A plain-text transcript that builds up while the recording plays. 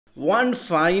One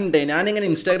fine day, I was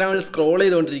Instagram scroll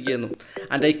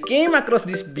and I came across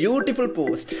this beautiful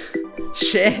post.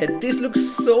 Share, this looks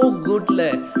so good.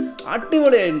 Pinned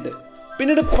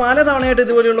pala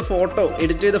thavanayittu photo,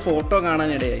 edited the photo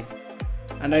kaananidayai.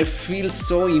 And I feel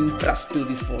so impressed to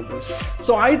these photos.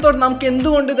 So I thought namukku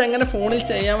endukondu idengane phone il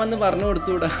cheyyamennu parnu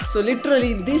koduthuda. So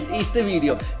literally this is the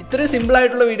video. Itra simple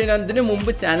aayittulla video njan idinu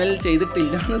munpu channel il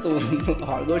cheyidittilla ennu thonunnu.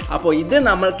 All good. Appo idu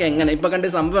nammalku engane ipo kande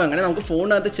sambhavam engane namukku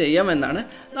phone athu cheyyam ennanu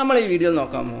nammal ee video il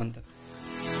nokkan povunnathu.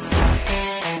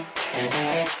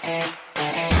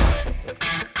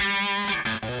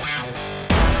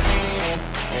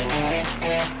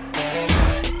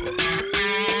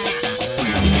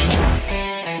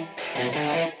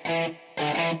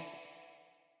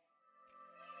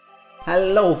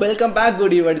 Hello, welcome back,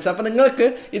 good evening. So, you can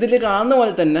see there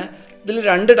two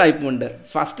types.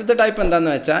 First type is three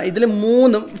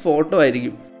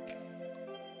photos.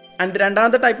 And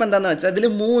the type is three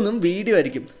video.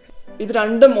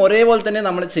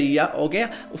 This is okay?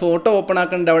 Photo open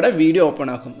and video open.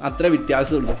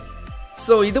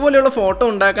 So, this is a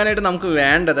photo we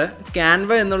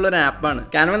Canva is an app.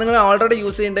 Canva is already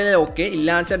used okay.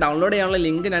 Download the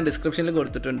link in the description. So,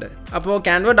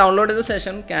 Canva download the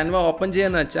session. Canva open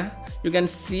you can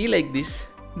see like this.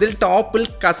 This top will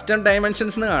custom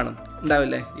dimensions.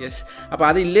 Yes. So,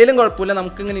 that's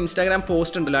Instagram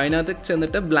post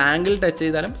blank touch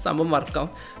work.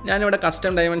 I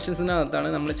custom dimensions.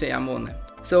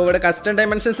 So, custom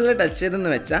dimensions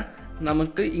touch.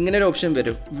 നമുക്ക് ഇങ്ങനെ ഒരു option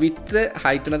വരും വിത്ത്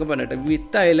height എന്നൊക്കെ പറഞ്ഞിട്ട്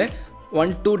വിത്ത് അതിൽ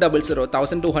 1200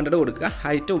 1200 കൊടുക്കുക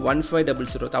height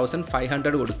 1500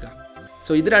 1500 കൊടുക്കുക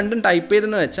so ഇത് രണ്ടും ടൈപ്പ്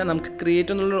ചെയ്തെന്ന് വെച്ചാൽ നമുക്ക്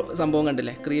ക്രിയേറ്റ് എന്നുള്ള സംഭവം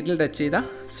കണ്ടില്ലേ ക്രിയേറ്റിൽ ടച്ച് ചെയ്താൽ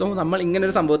സോ നമ്മൾ ഇങ്ങനെ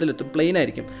ഒരു സംഭവത്തിലെത്തും പ്ലെയിൻ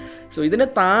ആയിരിക്കും സോ ഇതിന്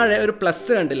താഴെ ഒരു പ്ലസ്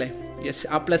കണ്ടില്ലേ യെസ്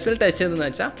ആ പ്ലസ്സിൽ ടച്ച് ചെയ്തെന്ന്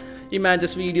വെച്ചാൽ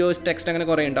ഇമേജസ് വീഡിയോസ് ടെക്സ്റ്റ് അങ്ങനെ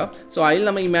കുറേ ഉണ്ടാവും സോ അതിൽ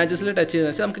നമ്മൾ ഇമേജസിൽ ടച്ച്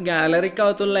ചെയ്തെന്ന് വെച്ചാൽ നമുക്ക്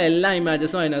ഗാലറിക്കകത്തുള്ള എല്ലാ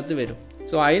ഇമേജസും അതിനകത്ത് വരും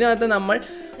സോ അതിനകത്ത് നമ്മൾ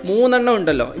മൂന്നെണ്ണം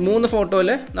ഉണ്ടല്ലോ മൂന്ന് ഫോട്ടോയിൽ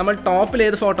നമ്മൾ ടോപ്പിൽ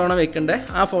ഏത് ഫോട്ടോ ആണോ വെക്കേണ്ടത്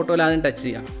ആ ഫോട്ടോയിൽ ആദ്യം ടച്ച്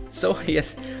ചെയ്യാം സോ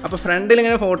യെസ് അപ്പോൾ ഫ്രണ്ടിൽ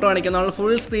ഇങ്ങനെ ഫോട്ടോ കാണിക്കുക നമ്മൾ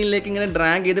ഫുൾ സ്ക്രീനിലേക്ക് ഇങ്ങനെ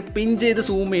ഡ്രാഗ് ചെയ്ത് പിൻ ചെയ്ത്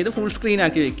സൂം ചെയ്ത് ഫുൾ സ്ക്രീൻ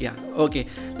ആക്കി വെക്കുക ഓക്കെ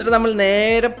എന്നിട്ട് നമ്മൾ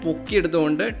നേരെ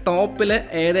പൊക്കിയെടുത്തുകൊണ്ട് ടോപ്പിൽ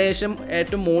ഏകദേശം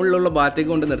ഏറ്റവും മുകളിലുള്ള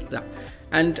ഭാഗത്തേക്ക് കൊണ്ട് നിർത്തുക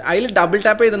ആൻഡ് അതിൽ ഡബിൾ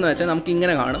ടാപ്പ് ചെയ്തെന്ന് വെച്ചാൽ നമുക്ക്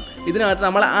ഇങ്ങനെ കാണും ഇതിനകത്ത്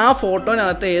നമ്മൾ ആ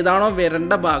ഫോട്ടോനകത്ത് ഏതാണോ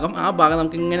വരേണ്ട ഭാഗം ആ ഭാഗം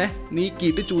നമുക്ക് ഇങ്ങനെ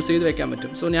നീക്കിയിട്ട് ചൂസ് ചെയ്ത് വെക്കാൻ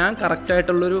പറ്റും സോ ഞാൻ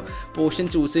കറക്റ്റായിട്ടുള്ളൊരു പോർഷൻ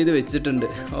ചൂസ് ചെയ്ത് വെച്ചിട്ടുണ്ട്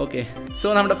ഓക്കെ സോ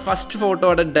നമ്മുടെ ഫസ്റ്റ് ഫോട്ടോ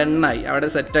അവിടെ ഡണ്ണായി അവിടെ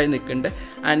സെറ്റായി നിൽക്കുന്നുണ്ട്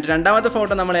ആൻഡ് രണ്ടാമത്തെ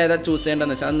ഫോട്ടോ നമ്മൾ ഏതാ ചൂസ്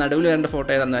ചെയ്യേണ്ടതെന്ന് വെച്ചാൽ അത് നടുവിൽ വരേണ്ട ഫോട്ടോ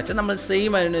ഏതാണെന്ന് വെച്ചാൽ നമ്മൾ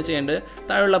സെയിം അതിന് ചെയ്യേണ്ടത്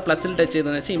താഴെയുള്ള പ്ലസ്സിൽ ടച്ച്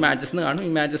ചെയ്തതെന്ന് വെച്ചാൽ ഇമാജസിന് കാണും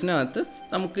ഇമാജസിനകത്ത്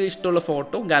നമുക്ക് ഇഷ്ടമുള്ള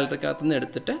ഫോട്ടോ ഗാലറിക്കകത്ത് നിന്ന്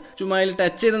എടുത്തിട്ട് ചുമ്മാ അതിൽ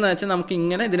ടച്ച് ചെയ്തെന്ന് വെച്ചാൽ നമുക്ക്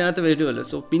ഇങ്ങനെ ഇതിനകത്ത് വരുമല്ലോ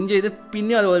സോ പിൻ ചെയ്ത്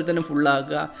പിന്നെ അതുപോലെ തന്നെ ഫുള്ളാകുക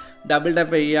ഡബിൾ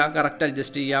ടാപ്പ് ചെയ്യുക കറക്റ്റ്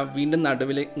അഡ്ജസ്റ്റ് ചെയ്യുക വീണ്ടും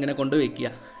നടുവിൽ ഇങ്ങനെ കൊണ്ടുവയ്ക്കുക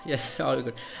യെസ് ഓൾ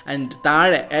ഗുഡ് ആൻഡ്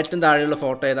താഴെ ഏറ്റവും താഴെയുള്ള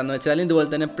ഫോട്ടോ ഏതാണെന്ന് വെച്ചാൽ ഇതുപോലെ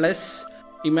തന്നെ പ്ലസ്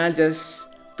ഇമേജസ്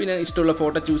പിന്നെ ഇഷ്ടമുള്ള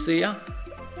ഫോട്ടോ ചൂസ് ചെയ്യുക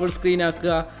ഫുൾ സ്ക്രീൻ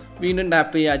ആക്കുക വീണ്ടും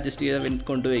ടാപ്പ് ചെയ്യുക അഡ്ജസ്റ്റ് ചെയ്ത്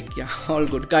കൊണ്ടുവയ്ക്കുക ഓൾ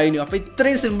ഗുഡ് കഴിഞ്ഞു അപ്പോൾ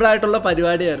ഇത്രയും സിമ്പിളായിട്ടുള്ള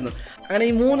പരിപാടിയായിരുന്നു അങ്ങനെ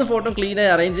ഈ മൂന്ന് ഫോട്ടോ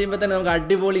ക്ലീനായി അറേഞ്ച് ചെയ്യുമ്പോൾ തന്നെ നമുക്ക്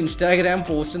അടിപൊളി ഇൻസ്റ്റാഗ്രാം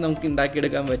പോസ്റ്റ് നമുക്ക്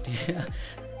ഉണ്ടാക്കിയെടുക്കാൻ പറ്റി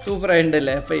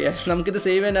സൂപ്പറായിട്ടുണ്ടല്ലേ അപ്പോൾ യെസ് നമുക്കിത്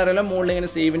സേവ് ചെയ്യാൻ അറിയില്ല മുകളിൽ ഇങ്ങനെ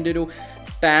സേവിൻ്റെ ഒരു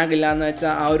ടാഗ് ഇല്ലയെന്ന്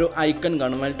വെച്ചാൽ ആ ഒരു ഐക്കൺ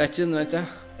കാണും അതിൽ ടച്ച് എന്ന് വെച്ചാൽ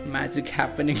മാജിക്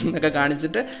ഹാപ്പനിങ് എന്നൊക്കെ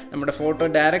കാണിച്ചിട്ട് നമ്മുടെ ഫോട്ടോ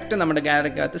ഡയറക്റ്റ് നമ്മുടെ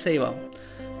ഗാലറിക്കകത്ത് സേവ് ആവും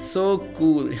സോ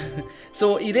കൂൾ സോ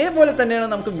ഇതേപോലെ തന്നെയാണ്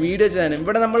നമുക്ക് വീഡിയോ ചെയ്യാനും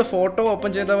ഇവിടെ നമ്മൾ ഫോട്ടോ ഓപ്പൺ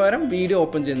ചെയ്ത പകരം വീഡിയോ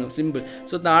ഓപ്പൺ ചെയ്യുന്നു സിമ്പിൾ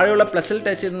സോ താഴെയുള്ള പ്ലസ്സിൽ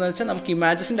ടച്ച് ചെയ്തെന്ന് വെച്ചാൽ നമുക്ക്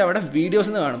ഇമാജസിൻ്റെ അവിടെ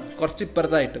വീഡിയോസ് കാണും കുറച്ച്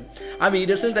ഇപ്പുറത്തായിട്ട് ആ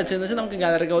വീഡിയോസിൽ ടച്ച് ചെയ്തെന്ന് വെച്ചാൽ നമുക്ക്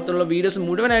ഗാലറിക്കകത്തുള്ള വീഡിയോസ്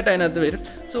മുഴുവനായിട്ട് അതിനകത്ത് വരും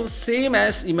സോ സെയിം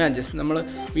ആസ് ഇമാജസ് നമ്മൾ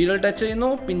വീഡിയോയിൽ ടച്ച്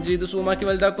ചെയ്യുന്നു പിൻ ചെയ്ത് സൂമാക്കി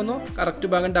വലുതാക്കുന്നു കറക്റ്റ്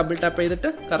ഭാഗം ഡബിൾ ടാപ്പ്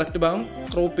ചെയ്തിട്ട് കറക്റ്റ് ഭാഗം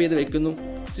ക്രോപ്പ് ചെയ്ത് വെക്കുന്നു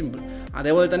സിമ്പിൾ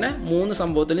അതേപോലെ തന്നെ മൂന്ന്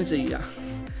സംഭവത്തിലും ചെയ്യുക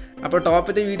അപ്പോൾ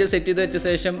ടോപ്പിലത്തെ വീഡിയോ സെറ്റ് ചെയ്ത് വെച്ച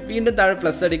ശേഷം വീണ്ടും താഴെ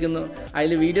പ്ലസ് അടിക്കുന്നു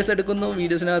അതിൽ വീഡിയോസ് എടുക്കുന്നു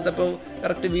വീഡിയോസിനകത്ത് അപ്പോൾ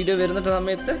കറക്റ്റ് വീഡിയോ വരുന്ന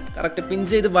സമയത്ത് കറക്റ്റ് പിൻ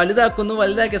ചെയ്ത്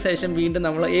വലുതാക്കിയ ശേഷം വീണ്ടും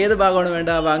നമ്മൾ ഏത് ഭാഗമാണ് വേണ്ട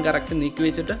ആ ഭാഗം കറക്റ്റ് നീക്കി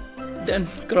വെച്ചിട്ട് ഡൺ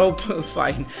ക്രോപ്പ്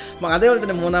ഫൈൻ അപ്പോൾ അതേപോലെ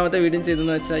തന്നെ മൂന്നാമത്തെ വീഡിയോ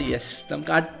ചെയ്തെന്ന് വെച്ചാൽ യെസ്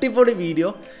നമുക്ക് അടിപൊളി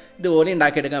വീഡിയോ ഇതുപോലെ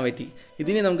ഉണ്ടാക്കിയെടുക്കാൻ പറ്റി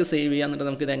ഇതിനെ നമുക്ക് സേവ് ചെയ്യാം എന്നിട്ട്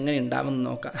നമുക്കിത് എങ്ങനെ ഉണ്ടാവുമെന്ന്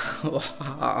നോക്കാം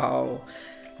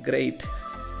ഗ്രേറ്റ്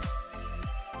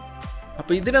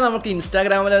അപ്പോൾ ഇതിനെ നമുക്ക്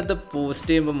ഇൻസ്റ്റാഗ്രാമിനകത്ത് പോസ്റ്റ്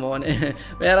ചെയ്യുമ്പോൾ മോനെ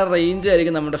വേറെ റേഞ്ച്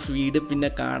ആയിരിക്കും നമ്മുടെ ഫീഡ് പിന്നെ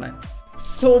കാണാൻ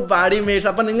സോ ബാഡി മേഡ്സ്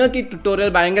അപ്പോൾ നിങ്ങൾക്ക് ഈ ട്യൂട്ടോറിയൽ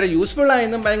ഭയങ്കര യൂസ്ഫുൾ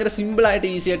ആയെന്നും ഭയങ്കര സിമ്പിളായിട്ട്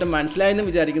ഈസി ആയിട്ട് മനസ്സിലായെന്നും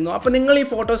വിചാരിക്കുന്നു അപ്പോൾ നിങ്ങൾ ഈ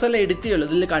ഫോട്ടോസ് എല്ലാം എഡിറ്റ് ചെയ്യുള്ളൂ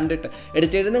ഇതിൽ കണ്ടിട്ട്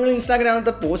എഡിറ്റ് ചെയ്ത് നിങ്ങൾ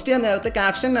ഇൻസ്റ്റാഗ്രാമിനകത്ത് പോസ്റ്റ് ചെയ്യാൻ നേരത്തെ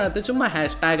ക്യാപ്ഷനകത്ത് ചുമ്മാ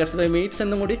 #symates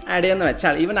എന്നും കൂടി ആഡ് ചെയ്യാമെന്ന്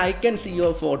വെച്ചാൽ even I can see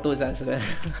your photos as well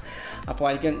അപ്പോൾ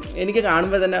എനിക്ക്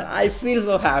കാണുമ്പോൾ തന്നെ ഐ ഫീൽ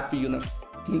സോ ഹാപ്പി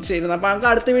ശരി അപ്പോൾ നമുക്ക്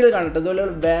അടുത്ത വീഡിയോ കാണട്ടെ അതുപോലെ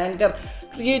ഭയങ്കര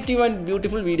creative and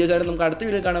beautiful videos ആയിട്ട് നമുക്ക് അടുത്ത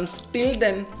വീഡിയോ കാണാം still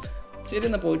then ശരി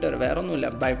എന്നാൽ പോയിട്ട് വരാം വേറെ ഒന്നുമില്ല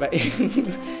ബൈ ബൈ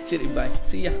ശരി by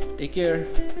see ya take care